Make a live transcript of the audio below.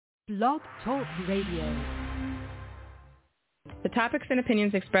Blog Talk Radio. The topics and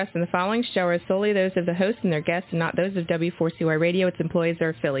opinions expressed in the following show are solely those of the host and their guests and not those of W4CY Radio, its employees,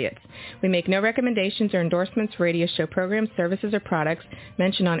 or affiliates. We make no recommendations or endorsements for radio show programs, services, or products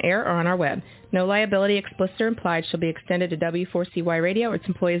mentioned on air or on our web. No liability, explicit or implied, shall be extended to W4CY Radio or its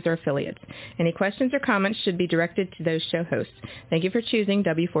employees or affiliates. Any questions or comments should be directed to those show hosts. Thank you for choosing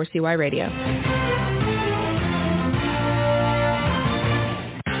W4CY Radio.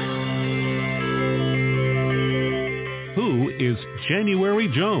 Who is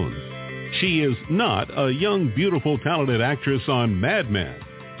January Jones? She is not a young, beautiful, talented actress on Mad Men.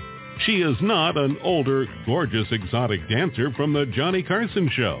 She is not an older, gorgeous, exotic dancer from the Johnny Carson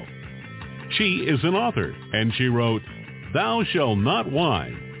show. She is an author, and she wrote, Thou Shalt Not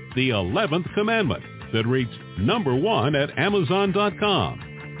Whine, the 11th Commandment, that reached #1 at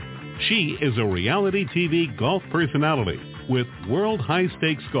Amazon.com. She is a reality TV golf personality with World High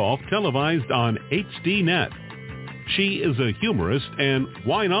Stakes Golf televised on HDNet. She is a humorist and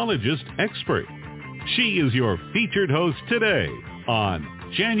winologist expert. She is your featured host today on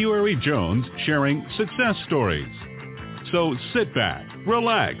January Jones Sharing Success Stories. So sit back,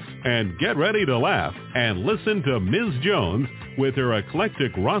 relax, and get ready to laugh and listen to Ms. Jones with her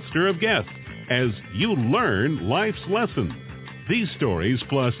eclectic roster of guests as you learn life's lessons. These stories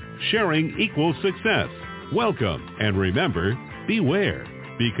plus sharing equals success. Welcome, and remember, beware,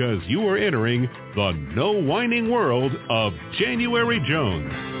 because you are entering the no whining world of January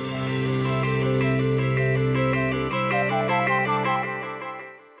Jones.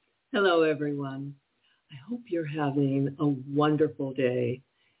 Hello, everyone. I hope you're having a wonderful day.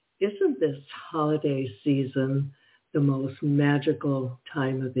 Isn't this holiday season the most magical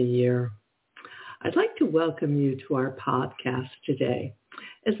time of the year? I'd like to welcome you to our podcast today.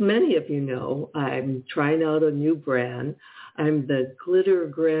 As many of you know, I'm trying out a new brand. I'm the Glitter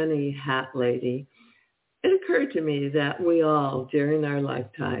Granny Hat Lady. It occurred to me that we all, during our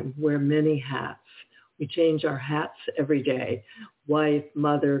lifetime, wear many hats. We change our hats every day. Wife,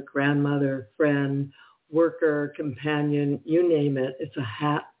 mother, grandmother, friend, worker, companion, you name it. It's a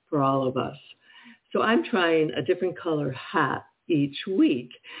hat for all of us. So I'm trying a different color hat each week.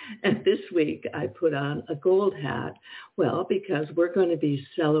 And this week I put on a gold hat. Well, because we're going to be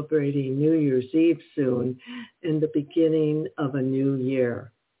celebrating New Year's Eve soon and the beginning of a new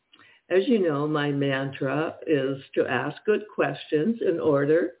year. As you know, my mantra is to ask good questions in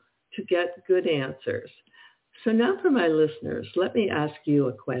order to get good answers. So now for my listeners, let me ask you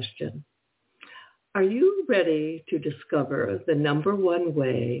a question. Are you ready to discover the #1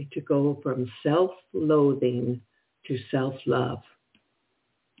 way to go from self-loathing to self-love?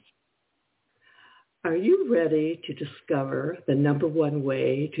 Are you ready to discover the #1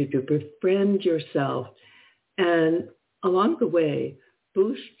 way to befriend yourself and along the way,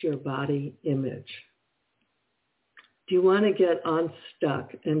 boost your body image? Do you want to get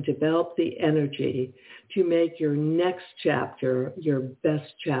unstuck and develop the energy to make your next chapter your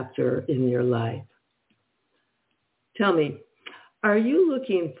best chapter in your life? Tell me, are you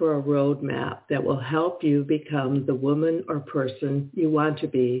looking for a roadmap that will help you become the woman or person you want to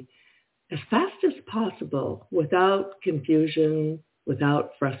be as fast as possible without confusion,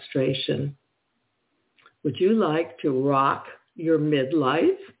 without frustration? Would you like to rock your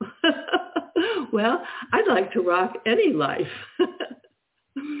midlife? Well, I'd like to rock any life.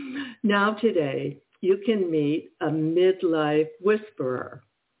 Now today, you can meet a Midlife Whisperer.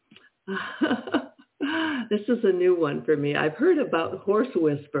 This is a new one for me. I've heard about horse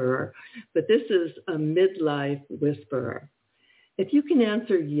whisperer, but this is a midlife whisperer. If you can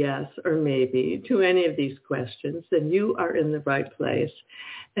answer yes or maybe to any of these questions, then you are in the right place.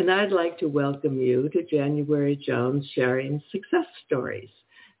 And I'd like to welcome you to January Jones Sharing Success Stories.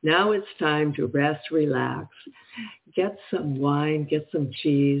 Now it's time to rest, relax, get some wine, get some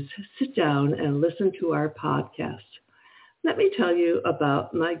cheese, sit down and listen to our podcast. Let me tell you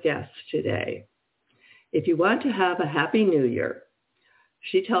about my guest today. If you want to have a happy new year,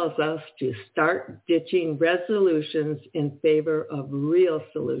 she tells us to start ditching resolutions in favor of real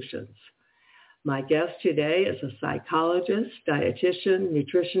solutions. My guest today is a psychologist, dietitian,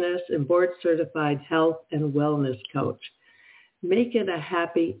 nutritionist, and board-certified health and wellness coach. Make it a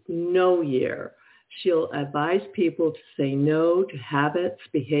happy no year. She'll advise people to say no to habits,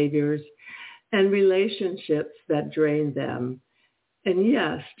 behaviors, and relationships that drain them. And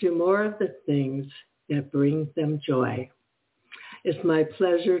yes, do more of the things that bring them joy. It's my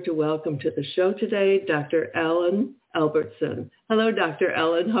pleasure to welcome to the show today, Dr. Ellen Albertson. Hello, Dr.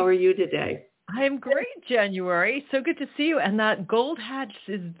 Ellen. How are you today? I'm great, January. So good to see you. And that gold hat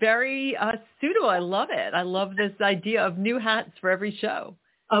is very suitable. I love it. I love this idea of new hats for every show.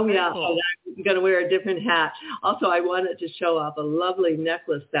 Oh, Very yeah. cool. So I'm going to wear a different hat. Also, I wanted to show off a lovely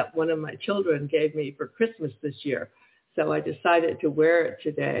necklace that one of my children gave me for Christmas this year. So I decided to wear it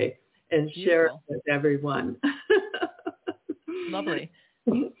today and share it with everyone. Lovely.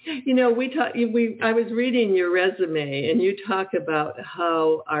 You know, I was reading your resume, and you talk about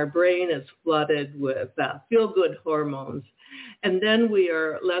how our brain is flooded with feel-good hormones, and then we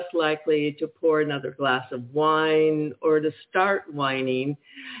are less likely to pour another glass of wine or to start whining,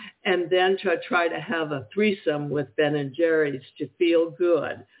 and then to try to have a threesome with Ben and Jerry's to feel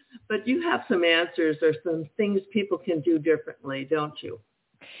good. But you have some answers or some things people can do differently, don't you?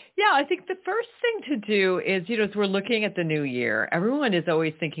 Yeah, I think the first thing to do is, as we're looking at the new year, everyone is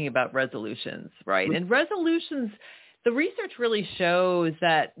always thinking about resolutions, right? And resolutions, the research really shows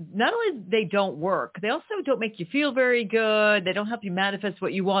that not only they don't work, they also don't make you feel very good. They don't help you manifest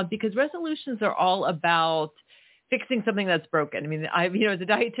what you want, because resolutions are all about fixing something that's broken. I mean, as a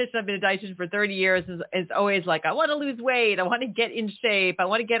dietitian, I've been a dietitian for 30 years. It's always like, I want to lose weight. I want to get in shape. I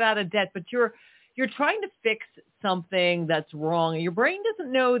want to get out of debt. But you're trying to fix something that's wrong. Your brain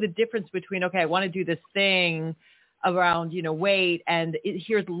doesn't know the difference between, okay, I want to do this thing around, weight, and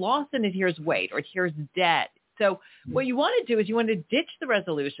here's loss and here's weight, or here's debt. So what you want to do is you want to ditch the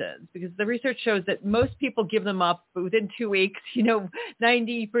resolutions, because the research shows that most people give them up within 2 weeks.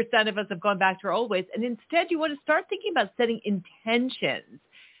 90% of us have gone back to our old ways. And instead you want to start thinking about setting intentions,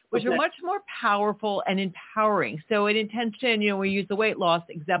 which are much more powerful and empowering. So an intention, we use the weight loss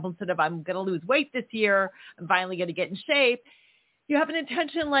example. Instead of I'm going to lose weight this year, I'm finally going to get in shape, you have an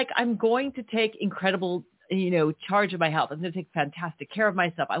intention like I'm going to take incredible charge of my health. I'm going to take fantastic care of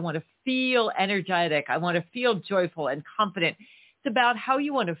myself. I want to feel energetic. I want to feel joyful and confident. It's about how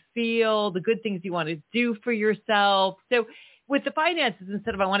you want to feel, the good things you want to do for yourself. So with the finances,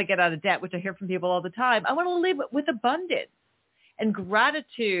 instead of I want to get out of debt, which I hear from people all the time, I want to live with abundance and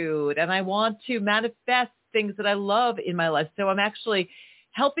gratitude, and I want to manifest things that I love in my life. So I'm actually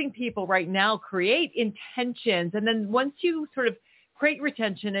helping people right now create intentions. And then once you sort of create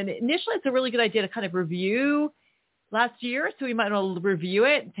retention, and initially it's a really good idea to kind of review last year. So we might want to review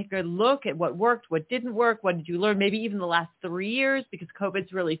it and take a look at what worked, what didn't work, what did you learn, maybe even the last 3 years, because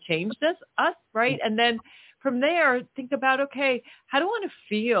COVID's really changed us, right? And then from there, think about, okay, how do I want to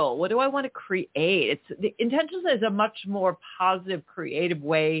feel? What do I want to create? The intentions is a much more positive, creative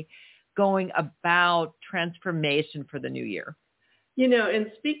way going about transformation for the new year.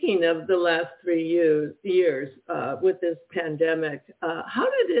 And speaking of the last 3 years with this pandemic, how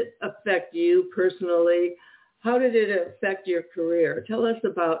did it affect you personally? How did it affect your career? Tell us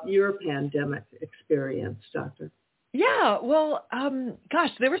about your pandemic experience, Doctor. Yeah, well,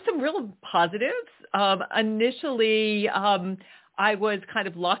 there were some real positives. Initially, I was kind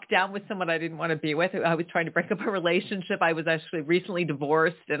of locked down with someone I didn't want to be with. I was trying to break up a relationship. I was actually recently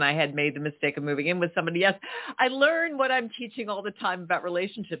divorced, and I had made the mistake of moving in with somebody. Yes, I learned what I'm teaching all the time about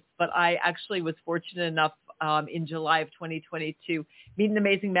relationships, but I actually was fortunate enough in July of 2020 to meet an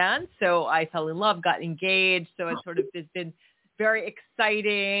amazing man. So I fell in love, got engaged. So it's been very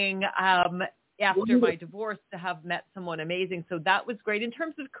exciting after my divorce to have met someone amazing. So that was great. In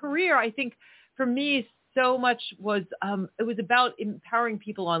terms of career, I think for me, so much was, it was about empowering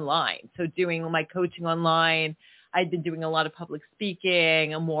people online. So doing my coaching online, I'd been doing a lot of public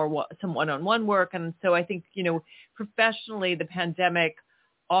speaking and some one-on-one work. And so I think, professionally, the pandemic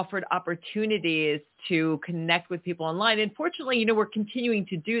offered opportunities to connect with people online. And fortunately, we're continuing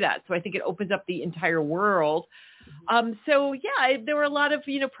to do that. So I think it opens up the entire world. There were a lot of,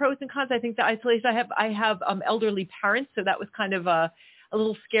 pros and cons. I think the isolation, I have elderly parents. So that was kind of a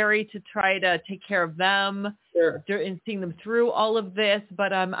little scary to try to take care of them and seeing them through all of this.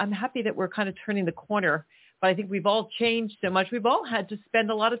 But I'm happy that we're kind of turning the corner. But I think we've all changed so much. We've all had to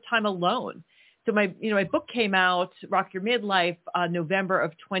spend a lot of time alone. So my book came out, Rock Your Midlife, November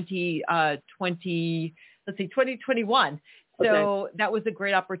of 2021. So that was a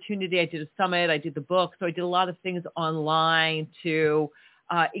great opportunity. I did a summit. I did the book. So I did a lot of things online to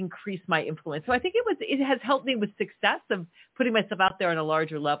increase my influence. So I think it has helped me with success of putting myself out there on a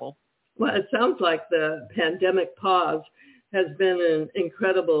larger level. Well, it sounds like the pandemic pause has been an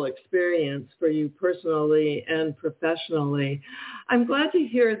incredible experience for you personally and professionally. I'm glad to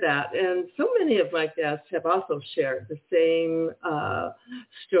hear that. And so many of my guests have also shared the same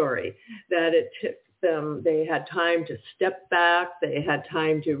story, that it took them, they had time to step back, they had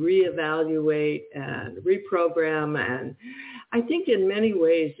time to reevaluate and reprogram. And I think in many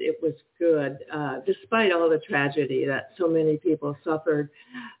ways it was good, despite all the tragedy that so many people suffered.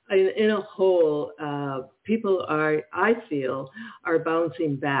 In a whole, people I feel, are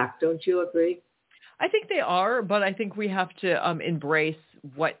bouncing back. Don't you agree? I think they are, but I think we have to embrace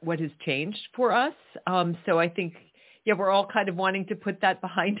what has changed for us. So I think, we're all kind of wanting to put that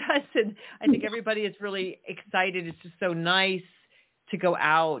behind us. And I think everybody is really excited. It's just so nice to go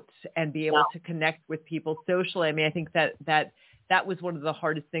out and be able to connect with people socially. I mean, I think that was one of the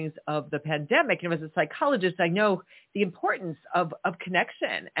hardest things of the pandemic. And as a psychologist, I know the importance of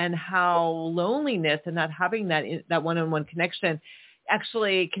connection and how loneliness and not having that one-on-one connection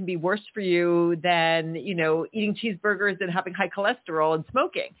actually can be worse for you than, eating cheeseburgers and having high cholesterol and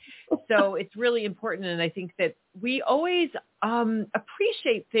smoking. So it's really important. And I think that we always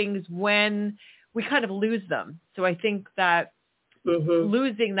appreciate things when we kind of lose them. So I think that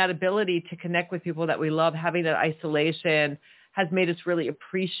losing that ability to connect with people that we love, having that isolation has made us really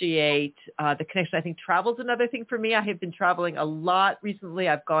appreciate the connection. I think travel's another thing for me. I have been traveling a lot recently.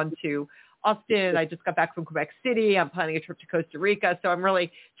 I've gone to Austin. I just got back from Quebec City. I'm planning a trip to Costa Rica. So I'm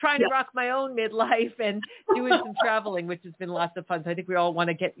really trying to rock my own midlife and doing some traveling, which has been lots of fun. So I think we all want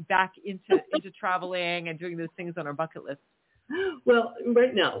to get back into traveling and doing those things on our bucket list. Well,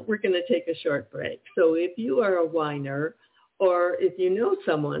 right now we're going to take a short break. So if you are a whiner or if you know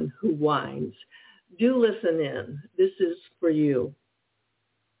someone who whines, do listen in. This is for you.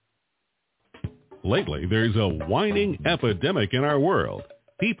 Lately, there's a whining epidemic in our world.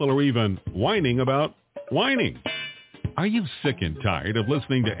 People are even whining about whining. Are you sick and tired of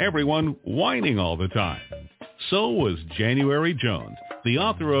listening to everyone whining all the time? So was January Jones, the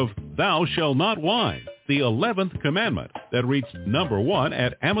author of Thou Shalt Not Whine, the 11th commandment that reached #1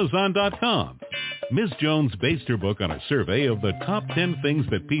 at Amazon.com. Ms. Jones based her book on a survey of the top 10 things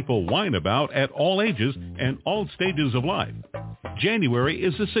that people whine about at all ages and all stages of life. January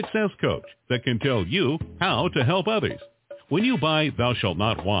is a success coach that can tell you how to help others. When you buy Thou Shalt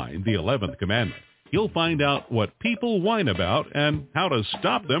Not Whine, the 11th commandment, you'll find out what people whine about and how to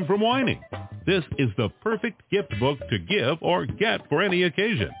stop them from whining. This is the perfect gift book to give or get for any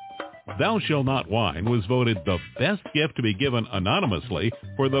occasion. Thou Shalt Not Whine was voted the best gift to be given anonymously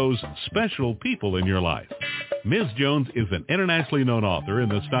for those special people in your life. Ms. Jones is an internationally known author in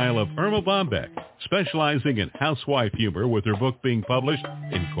the style of Irma Bombeck, specializing in housewife humor with her book being published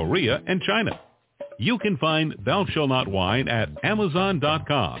in Korea and China. You can find Thou Shalt Not Whine at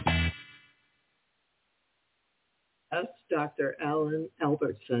Amazon.com. That's Dr. Ellen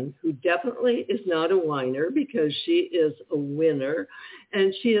Albertson, who definitely is not a whiner because she is a winner,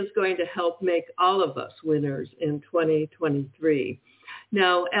 and she is going to help make all of us winners in 2023.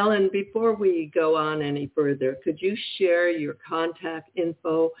 Now, Ellen, before we go on any further, could you share your contact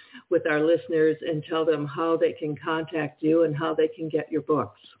info with our listeners and tell them how they can contact you and how they can get your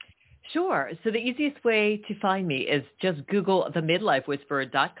books? Sure. So the easiest way to find me is just Google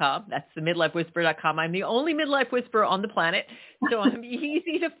themidlifewhisperer.com. That's themidlifewhisperer.com. I'm the only midlife whisperer on the planet, so I'm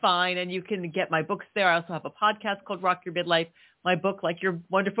easy to find, and you can get my books there. I also have a podcast called Rock Your Midlife, my book, like your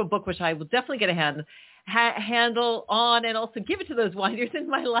wonderful book, which I will definitely get a handle on and also give it to those whiners in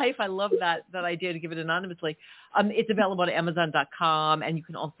my life. I love that idea to give it anonymously. It's available at Amazon.com, and you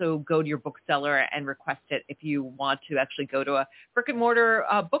can also go to your bookseller and request it if you want to actually go to a brick and mortar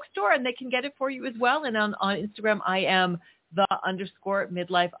bookstore, and they can get it for you as well. And on Instagram, I am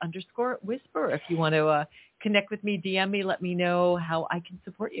 _midlife_whisperer. If you want to connect with me, DM me, let me know how I can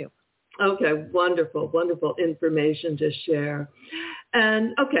support you. Okay, wonderful, wonderful information to share.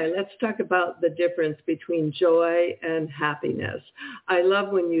 And okay, let's talk about the difference between joy and happiness. I love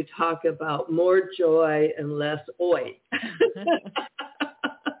when you talk about more joy and less oi.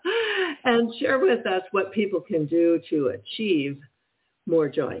 And share with us what people can do to achieve more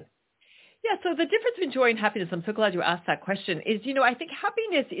joy. Yeah, so the difference between joy and happiness, I'm so glad you asked that question, is, I think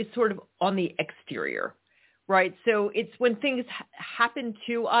happiness is sort of on the exterior. Right. So it's when things happen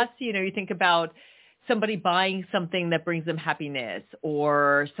to us, you think about somebody buying something that brings them happiness,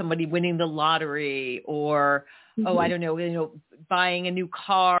 or somebody winning the lottery, or, I don't know, buying a new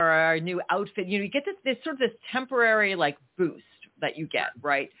car or a new outfit. You get this sort of temporary like boost that you get.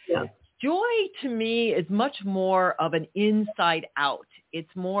 Right. Yeah. Joy to me is much more of an inside out.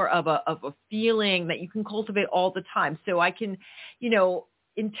 It's more of a feeling that you can cultivate all the time. So I can,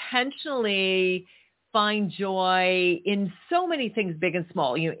 intentionally find joy in so many things, big and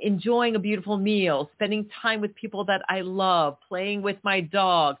small. Enjoying a beautiful meal, spending time with people that I love, playing with my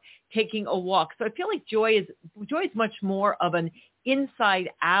dog, taking a walk. So I feel like joy is much more of an inside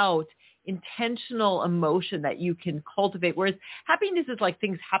out, intentional emotion that you can cultivate. Whereas happiness is like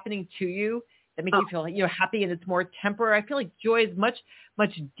things happening to you that make you feel happy, and it's more temporary. I feel like joy is much,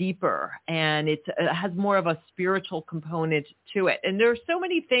 much deeper, and it has more of a spiritual component to it. And there are so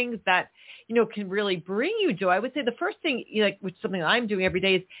many things that, can really bring you joy. I would say the first thing, which is something I'm doing every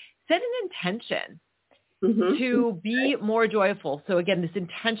day, is set an intention. to be more joyful. So again, this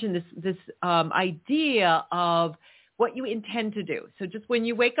intention, this idea of what you intend to do. So just when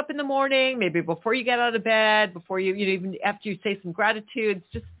you wake up in the morning, maybe before you get out of bed, before you even after you say some gratitudes,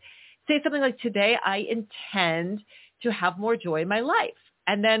 just say something like, today I intend to have more joy in my life.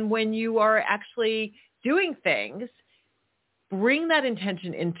 And then when you are actually doing things, bring that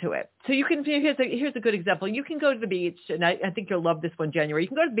intention into it. So you can, here's a good example. You can go to the beach, and I think you'll love this one, January. You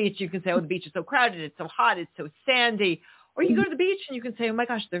can go to the beach. You can say, oh, the beach is so crowded. It's so hot. It's so sandy. Or you can go to the beach and you can say, oh my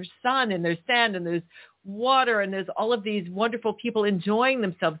gosh, there's sun and there's sand and there's water and there's all of these wonderful people enjoying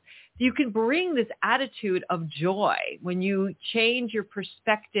themselves. You can bring this attitude of joy when you change your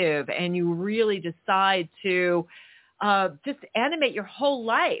perspective and you really decide to just animate your whole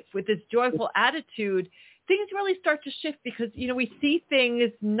life with this joyful attitude. Things really start to shift because, we see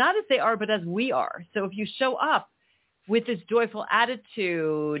things not as they are, but as we are. So if you show up with this joyful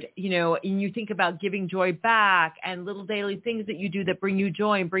attitude, and you think about giving joy back and little daily things that you do that bring you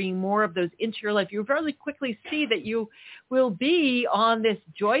joy and bringing more of those into your life, you really quickly see that you will be on this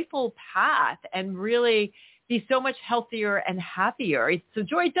joyful path and really be so much healthier and happier. So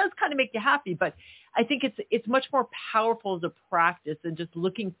joy does kind of make you happy, but I think it's much more powerful as a practice than just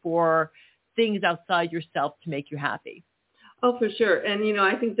looking for things outside yourself to make you happy. Oh, for sure. And,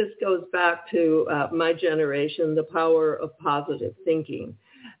 I think this goes back to my generation, the power of positive thinking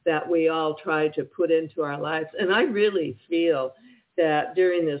that we all try to put into our lives. And I really feel that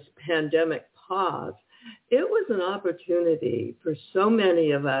during this pandemic pause, it was an opportunity for so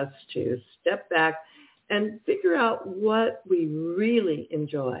many of us to step back and figure out what we really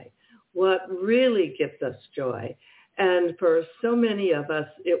enjoy, what really gives us joy. And for so many of us,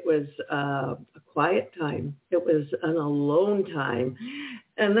 it was a quiet time. It was an alone time.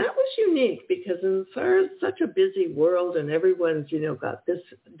 And that was unique because in such a busy world and everyone's, got this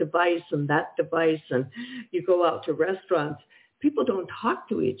device and that device, and you go out to restaurants, people don't talk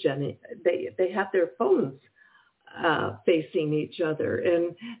to each other. They have their phones facing each other.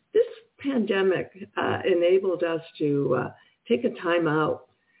 And this pandemic enabled us to take a time out.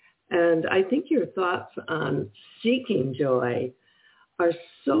 And I think your thoughts on seeking joy are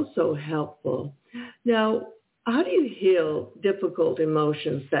so helpful. Now, how do you heal difficult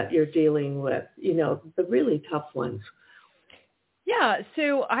emotions that you're dealing with, the really tough ones? Yeah,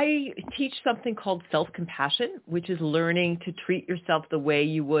 so I teach something called self-compassion, which is learning to treat yourself the way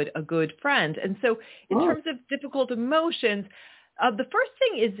you would a good friend. And so in terms of difficult emotions, the first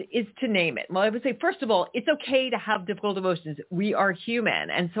thing is to name it. Well, I would say, first of all, it's okay to have difficult emotions. We are human.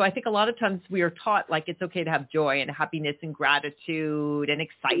 And so I think a lot of times we are taught it's okay to have joy and happiness and gratitude and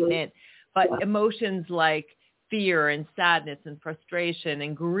excitement. But emotions like fear and sadness and frustration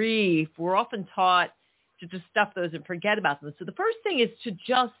and grief, we're often taught to just stuff those and forget about them. So the first thing is to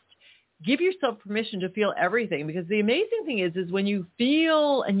just give yourself permission to feel everything, because the amazing thing is when you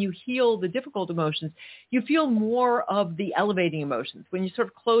feel and you heal the difficult emotions, you feel more of the elevating emotions. When you sort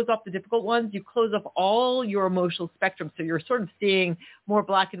of close off the difficult ones, you close off all your emotional spectrum. So you're sort of seeing more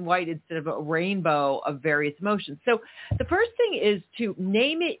black and white instead of a rainbow of various emotions. So the first thing is to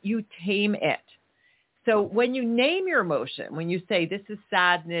name it, you tame it. So when you name your emotion, when you say this is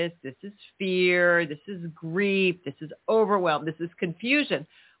sadness, this is fear, this is grief, this is overwhelm, this is confusion,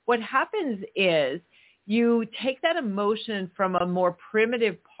 what happens is you take that emotion from a more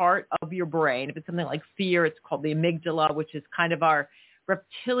primitive part of your brain. If it's something like fear, it's called the amygdala, which is kind of our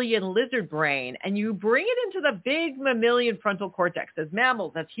reptilian lizard brain, and you bring it into the big mammalian frontal cortex. As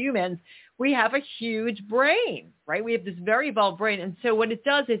mammals, as humans, we have a huge brain, right? We have this very evolved brain. And so what it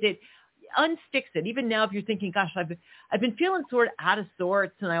does is it unsticks it. Even now, if you're thinking, gosh, I've been feeling sort of out of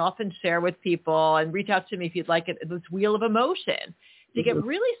sorts, and I often share with people, and reach out to me if you'd like it, this wheel of emotion, to get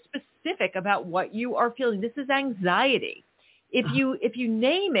really specific about what you are feeling. This is anxiety. If you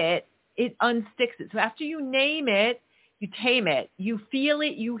name it, it unsticks it. So after you name it, you tame it, you feel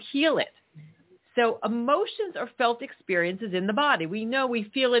it, you heal it. So emotions are felt experiences in the body. We know we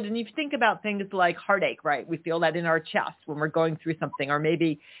feel it. And you think about things like heartache, right? We feel that in our chest when we're going through something, or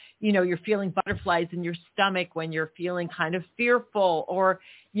maybe, you're feeling butterflies in your stomach when you're feeling kind of fearful, or,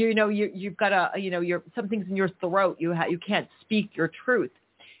 you've got something's in your throat. You can't speak your truth.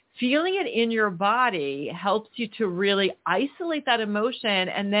 Feeling it in your body helps you to really isolate that emotion.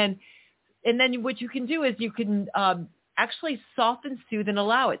 And then what you can do is you can actually soften, soothe, and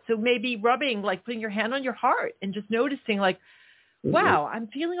allow it. So maybe rubbing, putting your hand on your heart and just noticing wow, I'm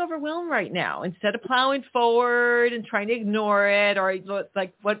feeling overwhelmed right now. Instead of plowing forward and trying to ignore it, or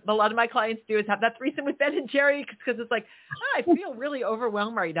what a lot of my clients do is have that threesome with Ben and Jerry, because it's I feel really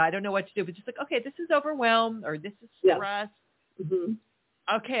overwhelmed right now. I don't know what to do. But just okay, this is overwhelmed, or this is stress. Yeah. Mm-hmm.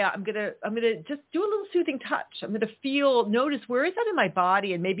 okay, I'm gonna just do a little soothing touch. I'm gonna notice where is that in my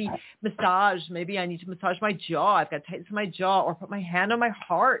body, and maybe massage. Maybe I need to massage my jaw. I've got tightness in my jaw, or put my hand on my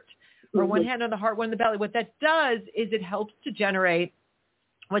heart, or one hand on the heart, one on the belly. What that does is it helps to generate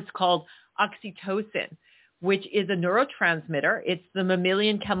what's called oxytocin, which is a neurotransmitter. It's the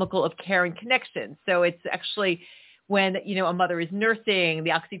mammalian chemical of care and connection. So it's actually when, a mother is nursing,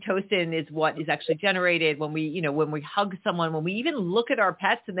 the oxytocin is what is actually generated when we hug someone, when we even look at our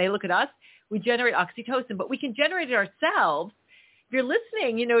pets and they look at us, we generate oxytocin, but we can generate it ourselves. If you're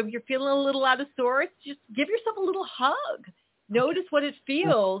listening, if you're feeling a little out of sorts, just give yourself a little hug. Notice what it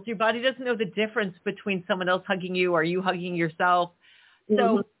feels. Your body doesn't know the difference between someone else hugging you or you hugging yourself.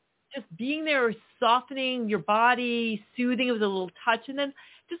 So just being there, softening your body, soothing it with a little touch, and then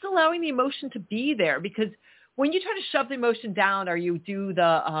just allowing the emotion to be there. Because when you try to shove the emotion down, or you do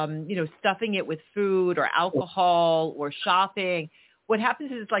the, stuffing it with food or alcohol or shopping, what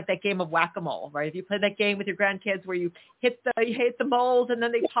happens is it's like that game of whack-a-mole, right? If you play that game with your grandkids where you hit the moles and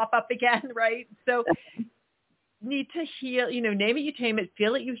then they pop up again, right? So need to heal, name it, you tame it,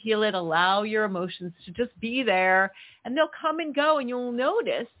 feel it, you heal it, allow your emotions to just be there, and they'll come and go, and you'll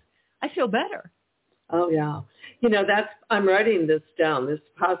notice, I feel better. Oh, yeah. I'm writing this down. This is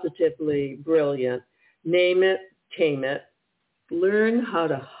positively brilliant. Name it, tame it, learn how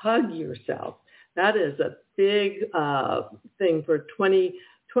to hug yourself. That is a big thing for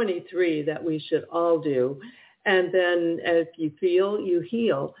 2023 that we should all do. And then if you feel, you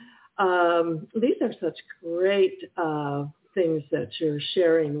heal. These are such great things that you're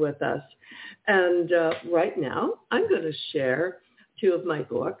sharing with us. And right now, I'm going to share 2 of my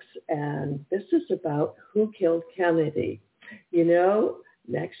books, and this is about who killed Kennedy.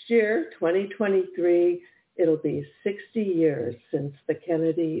 Next year, 2023, it'll be 60 years since the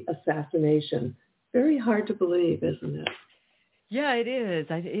Kennedy assassination. Very hard to believe, isn't it? Yeah, it is.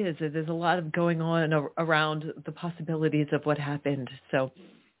 It is. There's a lot of going on around the possibilities of what happened. So,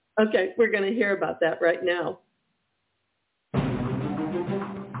 okay, we're going to hear about that right now.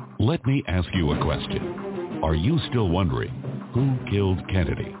 Let me ask you a question. Are you still wondering who killed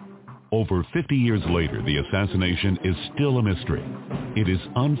Kennedy? Over 50 years later, the assassination is still a mystery. It is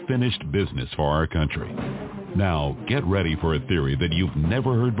unfinished business for our country. Now, get ready for a theory that you've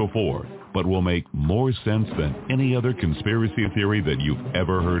never heard before, but will make more sense than any other conspiracy theory that you've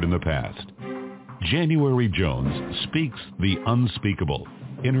ever heard in the past. January Jones speaks the unspeakable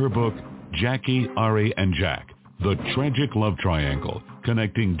in her book, Jackie, Ari, and Jack, the tragic love triangle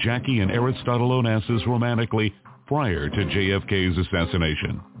connecting Jackie and Aristotle Onassis romantically prior to JFK's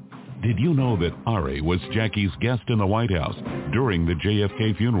assassination. Did you know that Ari was Jackie's guest in the White House during the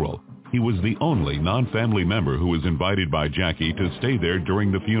JFK funeral? He was the only non-family member who was invited by Jackie to stay there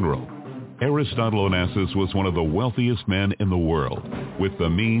during the funeral. Aristotle Onassis was one of the wealthiest men in the world, with the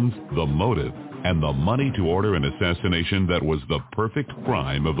means, the motive, and the money to order an assassination that was the perfect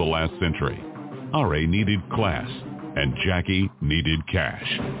crime of the last century. Ari needed class, and Jackie needed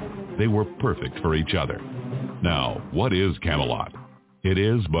cash. They were perfect for each other. Now, what is Camelot? It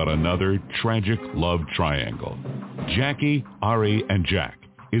is but another tragic love triangle. Jackie, Ari, and Jack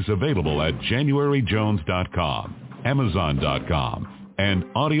is available at JanuaryJones.com, Amazon.com, and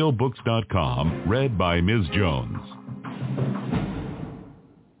audiobooks.com, read by Ms. Jones.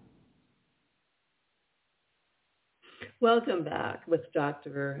 Welcome back with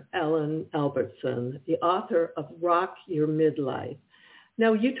Dr. Ellen Albertson, the author of Rock Your Midlife.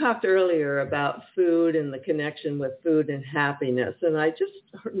 Now, you talked earlier about food and the connection with food and happiness, and I just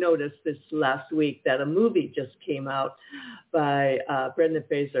noticed this last week that a movie just came out by Brendan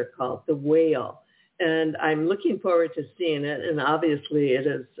Fraser called The Whale, and I'm looking forward to seeing it, and obviously it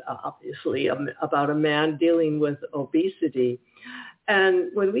is about a man dealing with obesity. And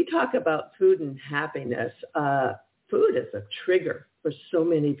when we talk about food and happiness, food is a trigger for so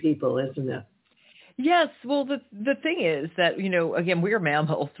many people, isn't it? Yes. Well, the thing is that, again, we are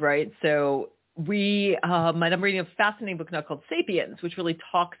mammals, right? So I'm reading a fascinating book now called Sapiens, which really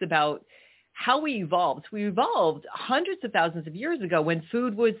talks about how we evolved. We evolved hundreds of thousands of years ago when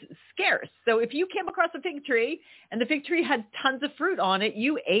food was scarce. So if you came across a fig tree and the fig tree had tons of fruit on it,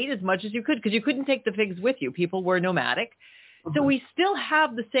 you ate as much as you could because you couldn't take the figs with you. People were nomadic. So we still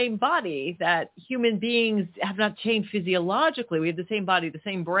have the same body that human beings have not changed physiologically. We have the same body, the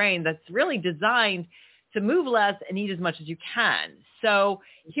same brain that's really designed to move less and eat as much as you can. So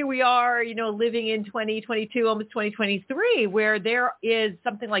here we are, living in 2022, almost 2023, where there is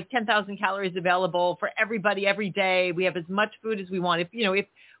something like 10,000 calories available for everybody every day. We have as much food as we want if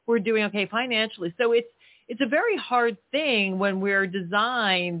we're doing okay financially. So it's a very hard thing when we're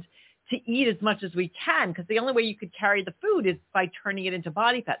designed to eat as much as we can, because the only way you could carry the food is by turning it into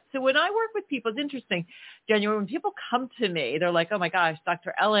body fat. So when I work with people, it's interesting, January, when people come to me, they're like, oh my gosh,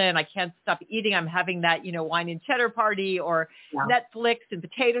 Dr. Ellen, I can't stop eating. I'm having that, wine and cheddar party, or Netflix and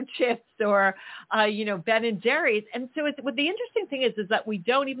potato chips, or, Ben and Jerry's. And so what the interesting thing is that we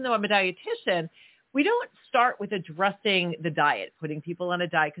don't, even though I'm a dietitian, we don't start with addressing the diet, putting people on a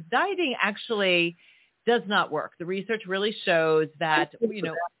diet, because dieting actually does not work. The research really shows that, when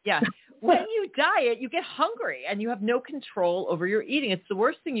you diet, you get hungry and you have no control over your eating. It's the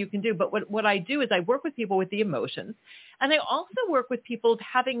worst thing you can do. But what I do is I work with people with the emotions, and I also work with people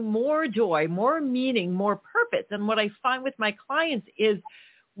having more joy, more meaning, more purpose. And what I find with my clients is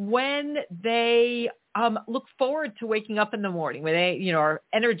when they look forward to waking up in the morning, when they, are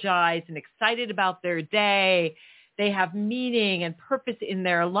energized and excited about their day, they have meaning and purpose in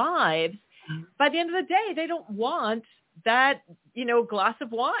their lives. By the end of the day, they don't want that, glass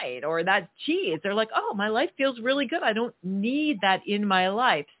of wine or that cheese. They're like, oh, my life feels really good. I don't need that in my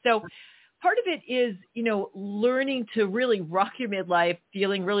life. So part of it is, learning to really rock your midlife,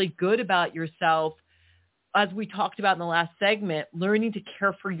 feeling really good about yourself. As we talked about in the last segment, learning to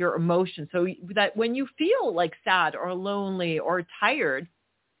care for your emotions, so that when you feel like sad or lonely or tired,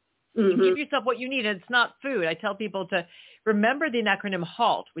 you give yourself what you need. And it's not food. I tell people to remember the acronym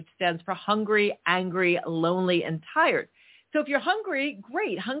HALT, which stands for hungry, angry, lonely, and tired. So if you're hungry,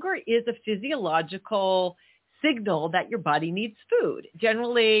 great. Hunger is a physiological signal that your body needs food.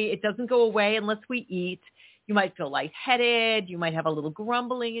 Generally, it doesn't go away unless we eat. You might feel lightheaded. You might have a little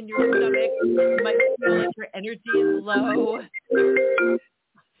grumbling in your stomach. You might feel like your energy is low.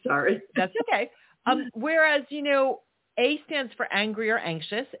 Sorry. That's okay. Whereas, A stands for angry or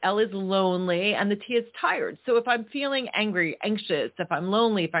anxious, L is lonely, and the T is tired. So if I'm feeling angry, anxious, if I'm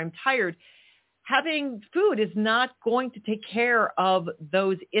lonely, if I'm tired, having food is not going to take care of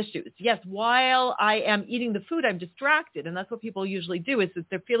those issues. Yes, while I am eating the food, I'm distracted, and that's what people usually do, is that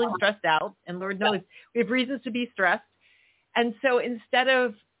they're feeling stressed out, and Lord knows we have reasons to be stressed. And so instead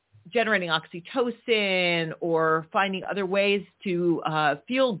of generating oxytocin or finding other ways to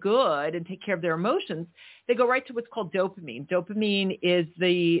feel good and take care of their emotions, they go right to what's called dopamine. Dopamine is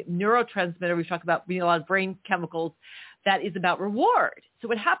the neurotransmitter we talk about, a lot of brain chemicals, that is about reward. So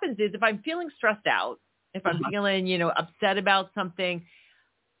what happens is if I'm feeling stressed out, if I'm feeling, upset about something,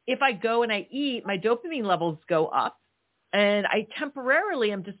 if I go and I eat, my dopamine levels go up, and I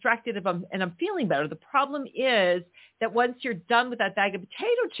temporarily am distracted and I'm feeling better. The problem is that once you're done with that bag of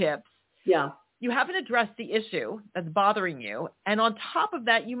potato chips, you haven't addressed the issue that's bothering you. And on top of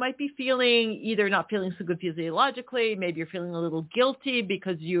that, you might be feeling either not feeling so good physiologically, maybe you're feeling a little guilty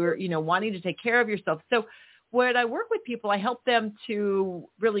because you're, wanting to take care of yourself. So when I work with people, I help them to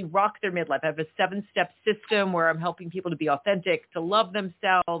really rock their midlife. I have a 7-step system where I'm helping people to be authentic, to love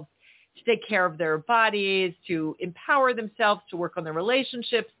themselves, to take care of their bodies, to empower themselves, to work on their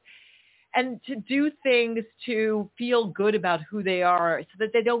relationships, and to do things to feel good about who they are so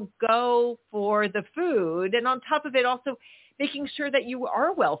that they don't go for the food. And on top of it, also making sure that you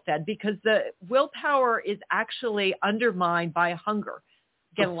are well fed, because the willpower is actually undermined by hunger.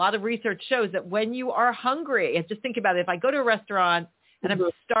 Again, a lot of research shows that when you are hungry, and just think about it, if I go to a restaurant and I'm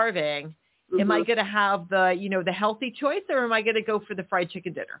starving, am I going to have the healthy choice, or am I going to go for the fried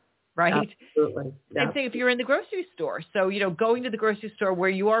chicken dinner? Right? Absolutely. Yeah. Same thing if you're in the grocery store. So, going to the grocery store where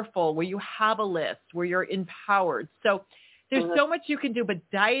you are full, where you have a list, where you're empowered. So there's so much you can do, but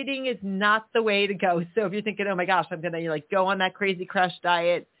dieting is not the way to go. So if you're thinking, oh my gosh, I'm going to go on that crazy crash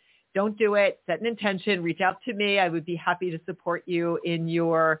diet, don't do it. Set an intention, reach out to me. I would be happy to support you in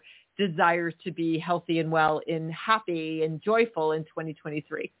your desire to be healthy and well and happy and joyful in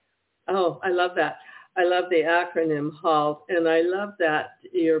 2023. Oh, I love that. I love the acronym HALT, and I love that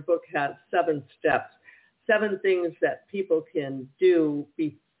your book has 7 steps, 7 things that people can do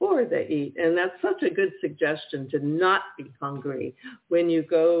before they eat. And that's such a good suggestion, to not be hungry when you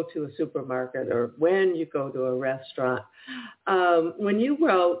go to a supermarket or when you go to a restaurant. When you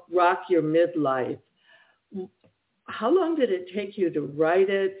wrote Rock Your Midlife, how long did it take you to write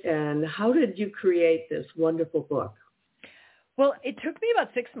it, and how did you create this wonderful book? Well, it took me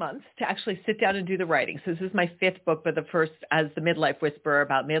about 6 months to actually sit down and do the writing. So this is my 5th book, but the first as the Midlife Whisperer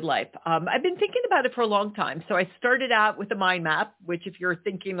about midlife. I've been thinking about it for a long time. So I started out with a mind map, which if you're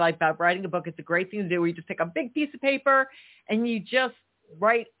thinking about writing a book, it's a great thing to do, where you just take a big piece of paper and you just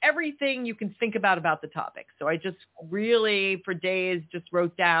write everything you can think about the topic. So I just really, for days, just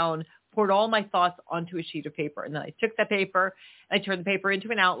wrote down, poured all my thoughts onto a sheet of paper. And then I took that paper and I turned the paper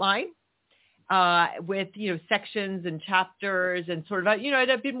into an outline. with, sections and chapters and sort of,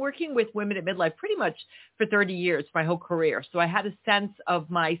 I've been working with women at midlife pretty much for 30 years, my whole career. So I had a sense of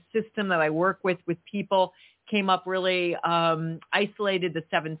my system that I work with people, came up really, isolated the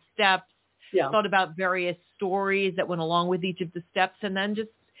 7 steps, thought about various stories that went along with each of the steps, and then just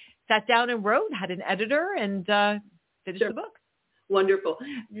sat down and wrote, had an editor, and finished the book. Wonderful.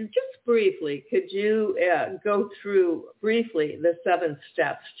 Just briefly, could you go through briefly the 7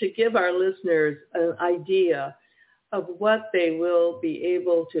 steps to give our listeners an idea of what they will be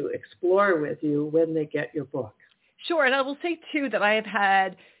able to explore with you when they get your book? Sure. And I will say, too, that I have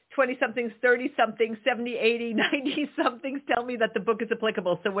had 20-somethings, 30-somethings, 70, 80, 90-somethings tell me that the book is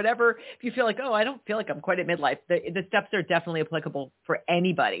applicable. So whatever, if you feel like, I don't feel like I'm quite at midlife, the steps are definitely applicable for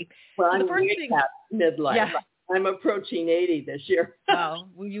anybody. Well, so I'm at midlife. Yeah. I'm approaching 80 this year. Wow.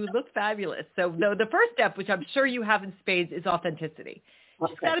 Well, you look fabulous. So the first step, which I'm sure you have in spades, is authenticity.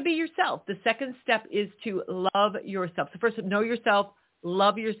 Okay. It's got to be yourself. The second step is to love yourself. So first, know yourself,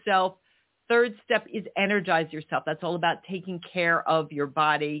 love yourself. Third step is energize yourself. That's all about taking care of your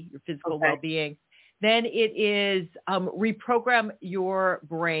body, your physical well-being. Then it is reprogram your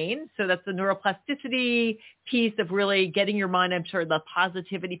brain. So that's the neuroplasticity piece of really getting your mind, I'm sure, the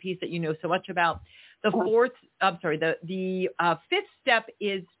positivity piece that you know so much about. The fifth step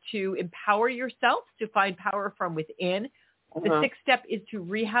is to empower yourself, to find power from within. The sixth step is to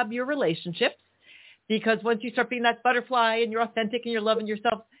rehab your relationships, because once you start being that butterfly and you're authentic and you're loving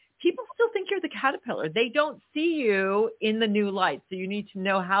yourself, people still think you're the caterpillar. They don't see you in the new light. So you need to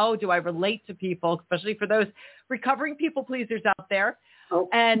know, how do I relate to people, especially for those recovering people pleasers out there,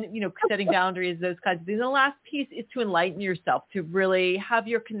 and, setting boundaries, those kinds of things. And the last piece is to enlighten yourself, to really have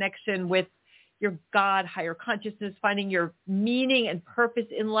your connection with your God, higher consciousness, finding your meaning and purpose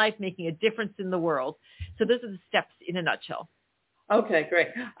in life, making a difference in the world. So those are the steps in a nutshell. Okay, great.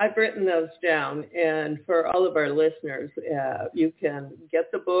 I've written those down. And for all of our listeners, you can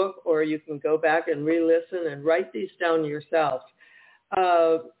get the book, or you can go back and re-listen and write these down yourself.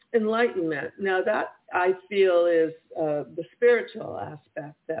 Enlightenment. Now that, I feel, is the spiritual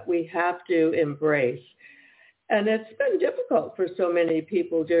aspect that we have to embrace. And it's been difficult for so many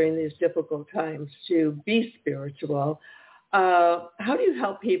people during these difficult times to be spiritual. How do you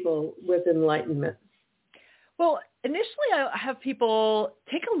help people with enlightenment? Well, initially I have people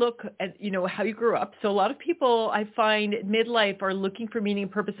take a look at, how you grew up. So a lot of people, I find, at midlife are looking for meaning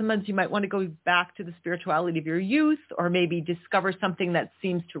and purpose. Sometimes you might want to go back to the spirituality of your youth, or maybe discover something that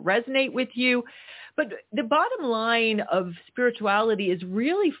seems to resonate with you. But the bottom line of spirituality is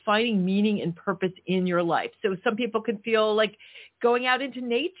really finding meaning and purpose in your life. So some people can feel like going out into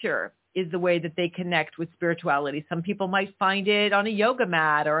nature is the way that they connect with spirituality. Some people might find it on a yoga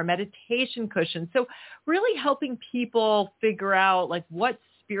mat or a meditation cushion. So really helping people figure out like what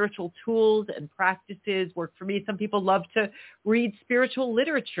spiritual tools and practices work for me. Some people love to read spiritual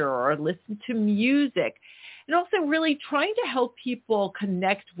literature or listen to music. And also really trying to help people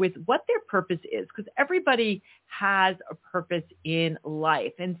connect with what their purpose is, because everybody has a purpose in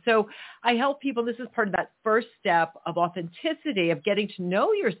life. And so I help people, this is part of that first step of authenticity, of getting to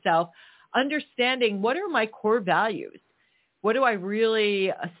know yourself, understanding what are my core values? What do I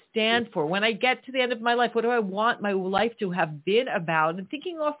really stand for? When I get to the end of my life, what do I want my life to have been about? And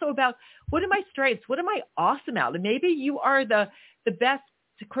thinking also about, what are my strengths? What am I awesome at? And maybe you are the best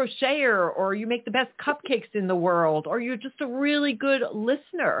crocheter, or you make the best cupcakes in the world, or you're just a really good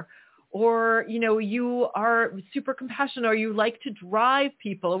listener, or you are super compassionate, or you like to drive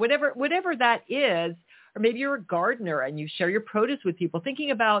people, or whatever that is. Or maybe you're a gardener and you share your produce with people, thinking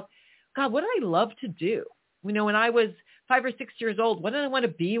about, God, what do I love to do? When I was 5 or 6 years old, what did I want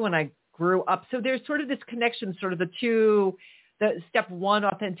to be when I grew up? So there's sort of this connection, sort of the step one,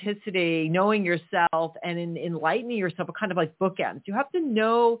 authenticity, knowing yourself, and enlightening yourself are kind of like bookends. You have to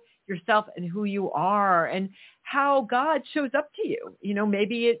know yourself and who you are and how God shows up to you.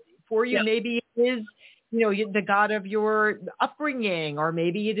 Maybe it for you, maybe it is, the God of your upbringing, or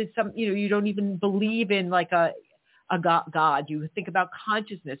maybe it is some, you don't even believe in like a God. You think about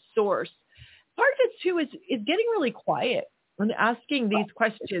consciousness, source. Part of it too is getting really quiet when asking these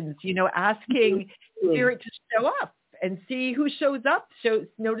questions, asking spirit to show up. And see who shows up. So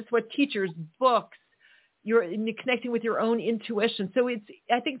notice what teachers, books, you're connecting with your own intuition. So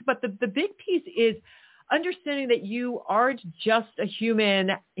I think, but the big piece is understanding that you aren't just a human,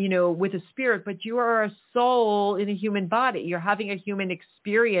 with a spirit, but you are a soul in a human body. You're having a human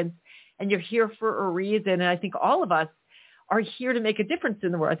experience, and you're here for a reason. And I think all of us are here to make a difference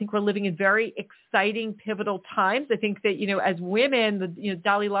in the world. I think we're living in very exciting, pivotal times. I think that, as women,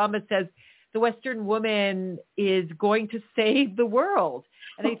 Dalai Lama says, the Western woman is going to save the world.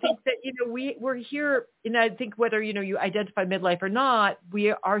 And I think that, we're here, and I think whether, you identify midlife or not,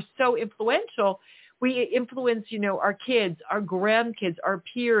 we are so influential. We influence, our kids, our grandkids, our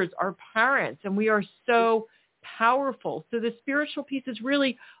peers, our parents, and we are so powerful. So the spiritual piece is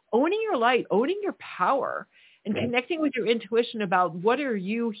really owning your light, owning your power, and connecting with your intuition about what are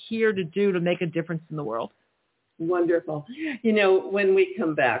you here to do to make a difference in the world. Wonderful. When we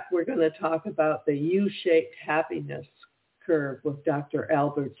come back, we're going to talk about the U-shaped happiness curve with Dr.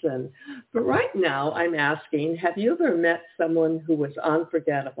 Albertson. But right now, I'm asking, have you ever met someone who was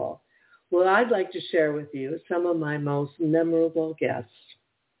unforgettable? Well, I'd like to share with you some of my most memorable guests.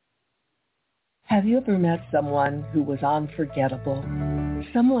 Have you ever met someone who was unforgettable?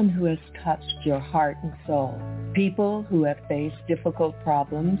 Someone who has touched your heart and soul? People who have faced difficult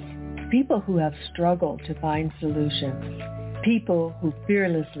problems? People who have struggled to find solutions? People who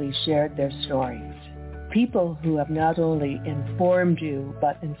fearlessly shared their stories? People who have not only informed you,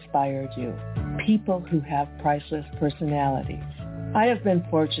 but inspired you. People who have priceless personalities. I have been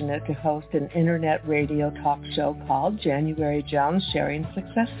fortunate to host an internet radio talk show called January Jones Sharing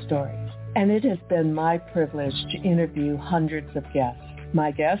Success Stories. And it has been my privilege to interview hundreds of guests.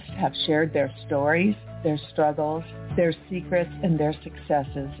 My guests have shared their stories, their struggles, their secrets, and their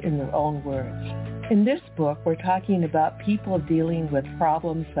successes in their own words. In this book, we're talking about people dealing with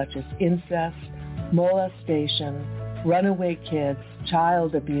problems such as incest, molestation, runaway kids,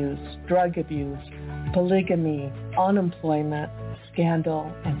 child abuse, drug abuse, polygamy, unemployment,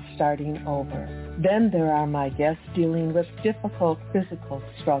 scandal, and starting over. Then there are my guests dealing with difficult physical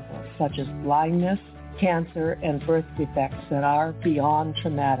struggles such as blindness, cancer, and birth defects that are beyond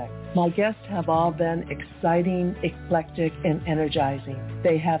traumatic. My guests have all been exciting, eclectic, and energizing.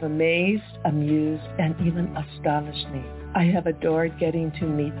 They have amazed, amused, and even astonished me. I have adored getting to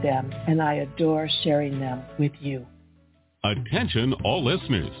meet them, and I adore sharing them with you. Attention all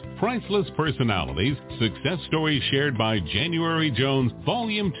listeners. Priceless Personalities, Success Stories Shared by January Jones,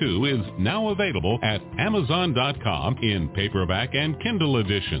 Volume 2 is now available at Amazon.com in paperback and Kindle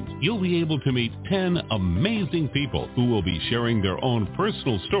editions. You'll be able to meet 10 amazing people who will be sharing their own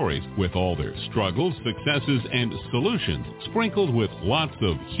personal stories with all their struggles, successes, and solutions, sprinkled with lots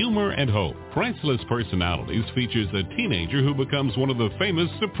of humor and hope. Priceless Personalities features a teenager who becomes one of the famous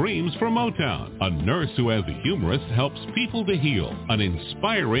Supremes from Motown, a nurse who as a humorist helps people to heal, an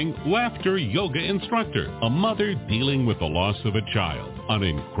inspiring laughter yoga instructor, a mother dealing with the loss of a child, an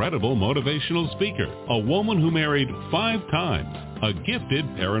incredible motivational speaker, a woman who married 5 times, a gifted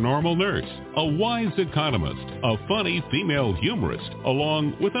paranormal nurse, a wise economist, a funny female humorist,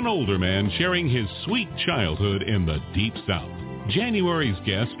 along with an older man sharing his sweet childhood in the Deep South. January's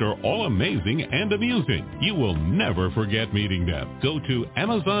guests are all amazing and amusing. You will never forget meeting them. Go to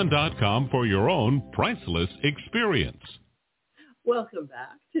Amazon.com for your own priceless experience. Welcome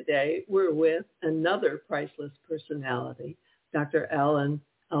back. Today we're with another priceless personality, Dr. Alan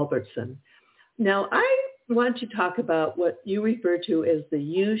Albertson. Now I want to talk about what you refer to as the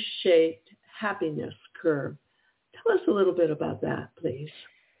U-shaped happiness curve. Tell us a little bit about that, please.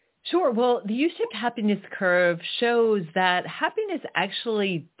 Sure. Well, the U-shaped happiness curve shows that happiness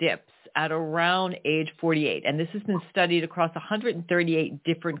actually dips at around age 48. And this has been studied across 138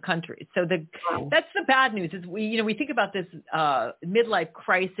 different countries. So that's the bad news is we think about this midlife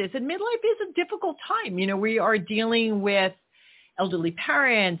crisis, and midlife is a difficult time. We are dealing with elderly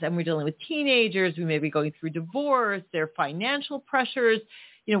parents, and we're dealing with teenagers. We may be going through divorce, their financial pressures.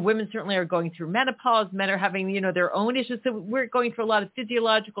 Women certainly are going through menopause. Men are having, their own issues. So we're going through a lot of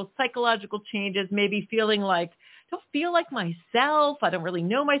physiological, psychological changes, maybe feeling like, I don't feel like myself. I don't really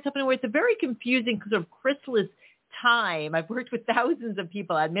know myself anymore. It's a very confusing sort of chrysalis time. I've worked with thousands of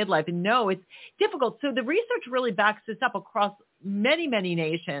people at midlife and know it's difficult. So the research really backs this up across many, many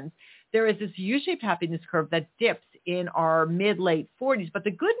nations. There is this U-shaped happiness curve that dips in our mid-late 40s. But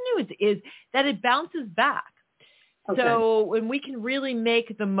the good news is that it bounces back. Okay. So when we can really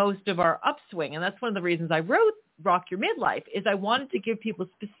make the most of our upswing, and that's one of the reasons I wrote Rock Your Midlife, is I wanted to give people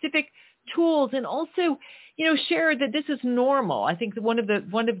specific tools and also, share that this is normal. I think that one of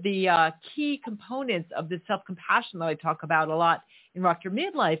the key components of the self-compassion that I talk about a lot in Rock Your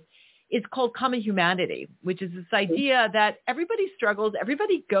Midlife is called common humanity, which is this idea that everybody struggles,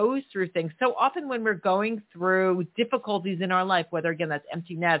 everybody goes through things. So often when we're going through difficulties in our life, whether again that's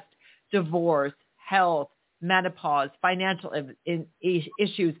empty nest, divorce, health, menopause, financial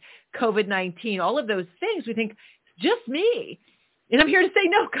issues, COVID-19, all of those things, we think, just me. And I'm here to say,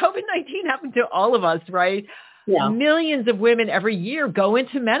 no, COVID-19 happened to all of us, right? Yeah. Millions of women every year go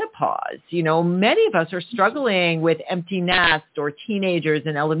into menopause. Many of us are struggling with empty nest or teenagers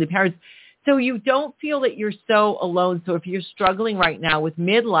and elderly parents. So you don't feel that you're so alone. So if you're struggling right now with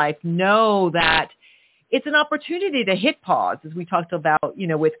midlife, know that it's an opportunity to hit pause, as we talked about,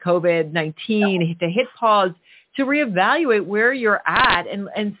 with COVID-19, to hit pause, to reevaluate where you're at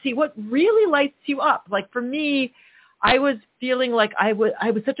and see what really lights you up. Like for me, I was feeling like I was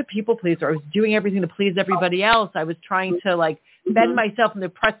such a people pleaser. I was doing everything to please everybody else. I was trying to bend myself in the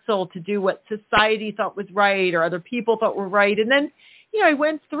pretzel to do what society thought was right or other people thought were right. And then, I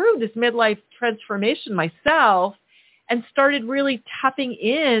went through this midlife transformation myself and started really tapping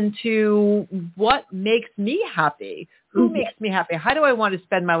into what makes me happy. Who makes me happy? How do I want to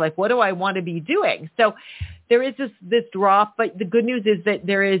spend my life? What do I want to be doing? So there is this drop, but the good news is that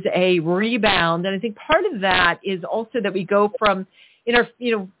there is a rebound. And I think part of that is also that we go from,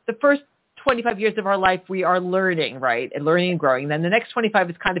 the first 25 years of our life, we are learning, right? And learning and growing. Then the next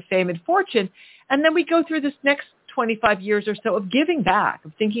 25 is kind of fame and fortune. And then we go through this next 25 years or so of giving back,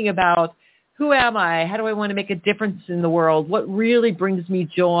 of thinking about, who am I? How do I want to make a difference in the world? What really brings me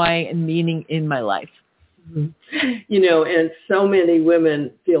joy and meaning in my life? And so many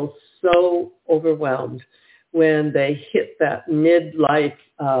women feel so overwhelmed when they hit that midlife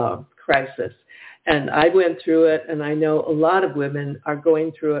crisis. And I went through it, and I know a lot of women are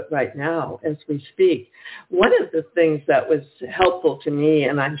going through it right now as we speak. One of the things that was helpful to me,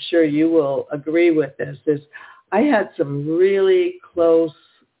 and I'm sure you will agree with this, is I had some really close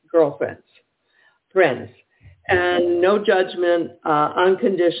friends, and no judgment,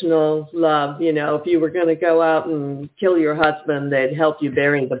 unconditional love. If you were going to go out and kill your husband, they'd help you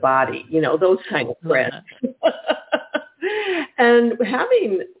bury the body, those kind of friends. And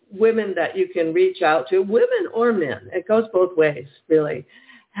having women that you can reach out to, women or men, it goes both ways, really.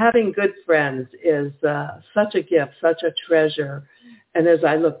 Having good friends is such a gift, such a treasure. And as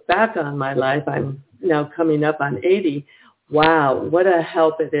I look back on my life, I'm now coming up on 80. Wow, what a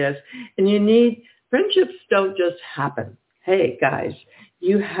help it is. And friendships don't just happen. Hey, guys,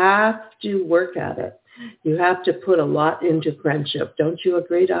 you have to work at it. You have to put a lot into friendship. Don't you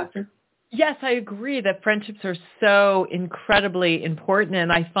agree, Doctor? Yes, I agree that friendships are so incredibly important.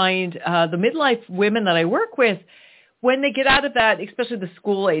 And I find the midlife women that I work with, when they get out of that, especially the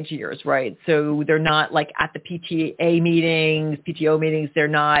school age years, right? So they're not at the PTO meetings. They're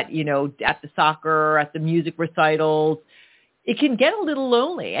not, at the soccer, at the music recitals. It can get a little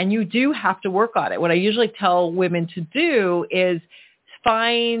lonely, and you do have to work on it. What I usually tell women to do is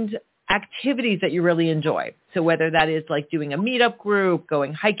find activities that you really enjoy. So whether that is doing a meetup group,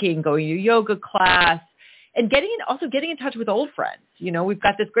 going hiking, going to yoga class, and getting in touch with old friends. We've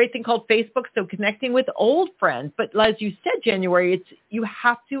got this great thing called Facebook, so connecting with old friends. But as you said, January, you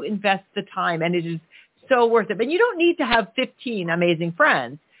have to invest the time, and it is so worth it. But you don't need to have 15 amazing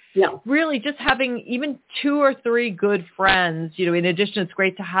friends. Yeah. Really, just having even 2 or 3 good friends, in addition, it's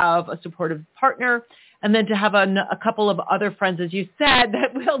great to have a supportive partner and then to have a couple of other friends, as you said,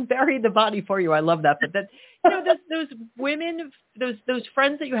 that will bury the body for you. I love that. But those women, those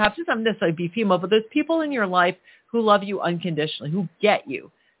friends that you have, just not necessarily be female, but those people in your life who love you unconditionally, who get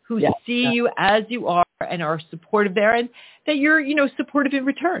you, who see you as you are and are supportive there, and that you're, supportive in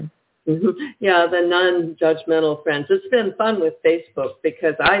return. Mm-hmm. Yeah, the non-judgmental friends. It's been fun with Facebook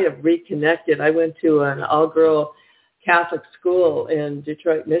because I have reconnected. I went to an all-girl Catholic school in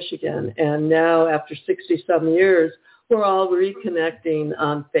Detroit, Michigan, and now after 60-some years, we're all reconnecting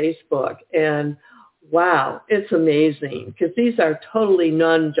on Facebook. And wow, it's amazing because these are totally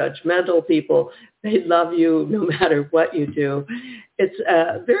non-judgmental people. They love you no matter what you do.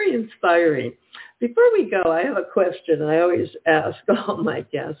 It's very inspiring. Before we go, I have a question I always ask all my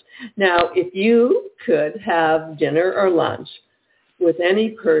guests. Now, if you could have dinner or lunch with any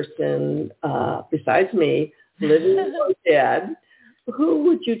person besides me, living or dead, who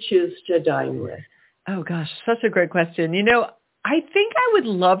would you choose to dine with? Oh, gosh, such a great question. I think I would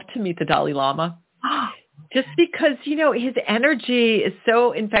love to meet the Dalai Lama. Just because, his energy is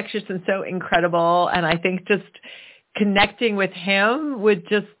so infectious and so incredible. And I think just connecting with him would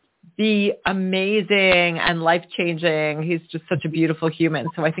just be amazing and life-changing. He's just such a beautiful human.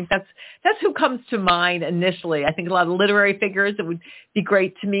 So I think that's who comes to mind initially. I think a lot of literary figures it would be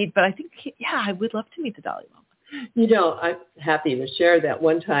great to meet. But I think, I would love to meet the Dalai Lama. I'm happy to share that.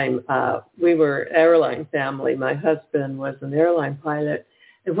 One time we were an airline family. My husband was an airline pilot.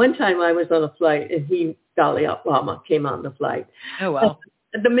 And one time I was on a flight and Dalai Lama came on the flight. Oh, wow.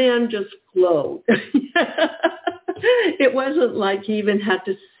 And the man just glowed. It wasn't like he even had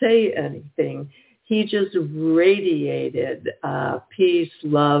to say anything. He just radiated peace,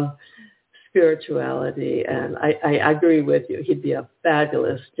 love, spirituality. And I agree with you. He'd be a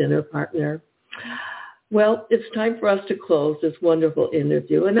fabulous dinner partner. Well, it's time for us to close this wonderful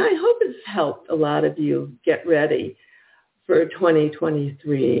interview, and I hope it's helped a lot of you get ready for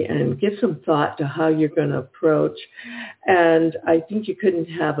 2023 and give some thought to how you're going to approach. And I think you couldn't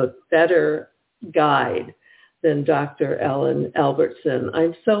have a better guide than Dr. Ellen Albertson.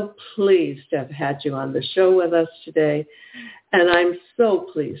 I'm so pleased to have had you on the show with us today, and I'm so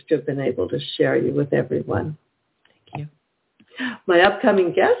pleased to have been able to share you with everyone. Thank you. My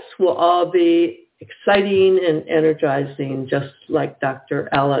upcoming guests will all be exciting and energizing, just like Dr.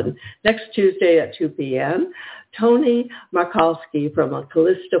 Ellen. Next Tuesday at 2 p.m., Tony Markowski from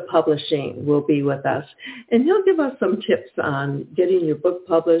Callista Publishing will be with us, and he'll give us some tips on getting your book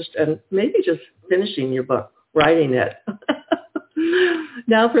published and maybe just finishing your book, writing it.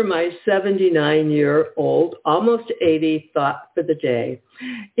 Now for my 79-year-old, almost 80 thought for the day.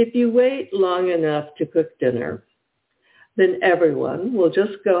 If you wait long enough to cook dinner, then everyone will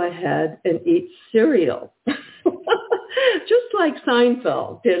just go ahead and eat cereal. Just like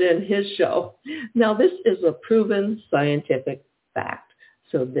Seinfeld did in his show. Now, this is a proven scientific fact.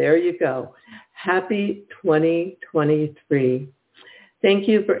 So there you go. Happy 2023. Thank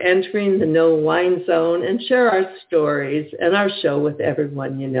you for entering the No Wine Zone and share our stories and our show with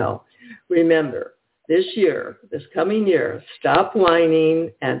everyone you know. Remember, this coming year, stop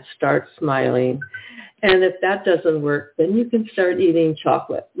whining and start smiling. And if that doesn't work, then you can start eating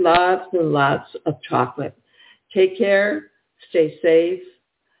chocolate. Lots and lots of chocolate. Take care. Stay safe.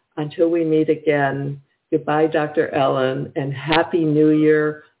 Until we meet again, goodbye, Dr. Ellen, and Happy New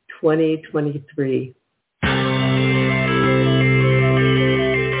Year 2023.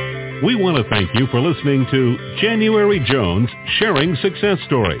 We want to thank you for listening to January Jones Sharing Success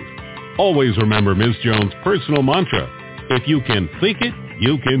Stories. Always remember Ms. Jones' personal mantra, if you can think it,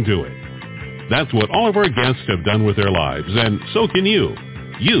 you can do it. That's what all of our guests have done with their lives, and so can you.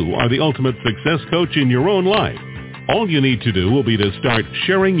 You are the ultimate success coach in your own life. All you need to do will be to start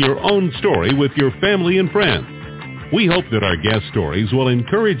sharing your own story with your family and friends. We hope that our guest stories will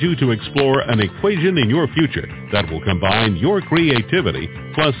encourage you to explore an equation in your future that will combine your creativity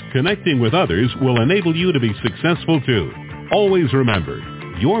plus connecting with others will enable you to be successful too. Always remember,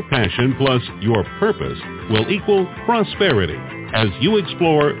 your passion plus your purpose will equal prosperity as you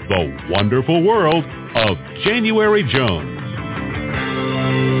explore the wonderful world of January Jones.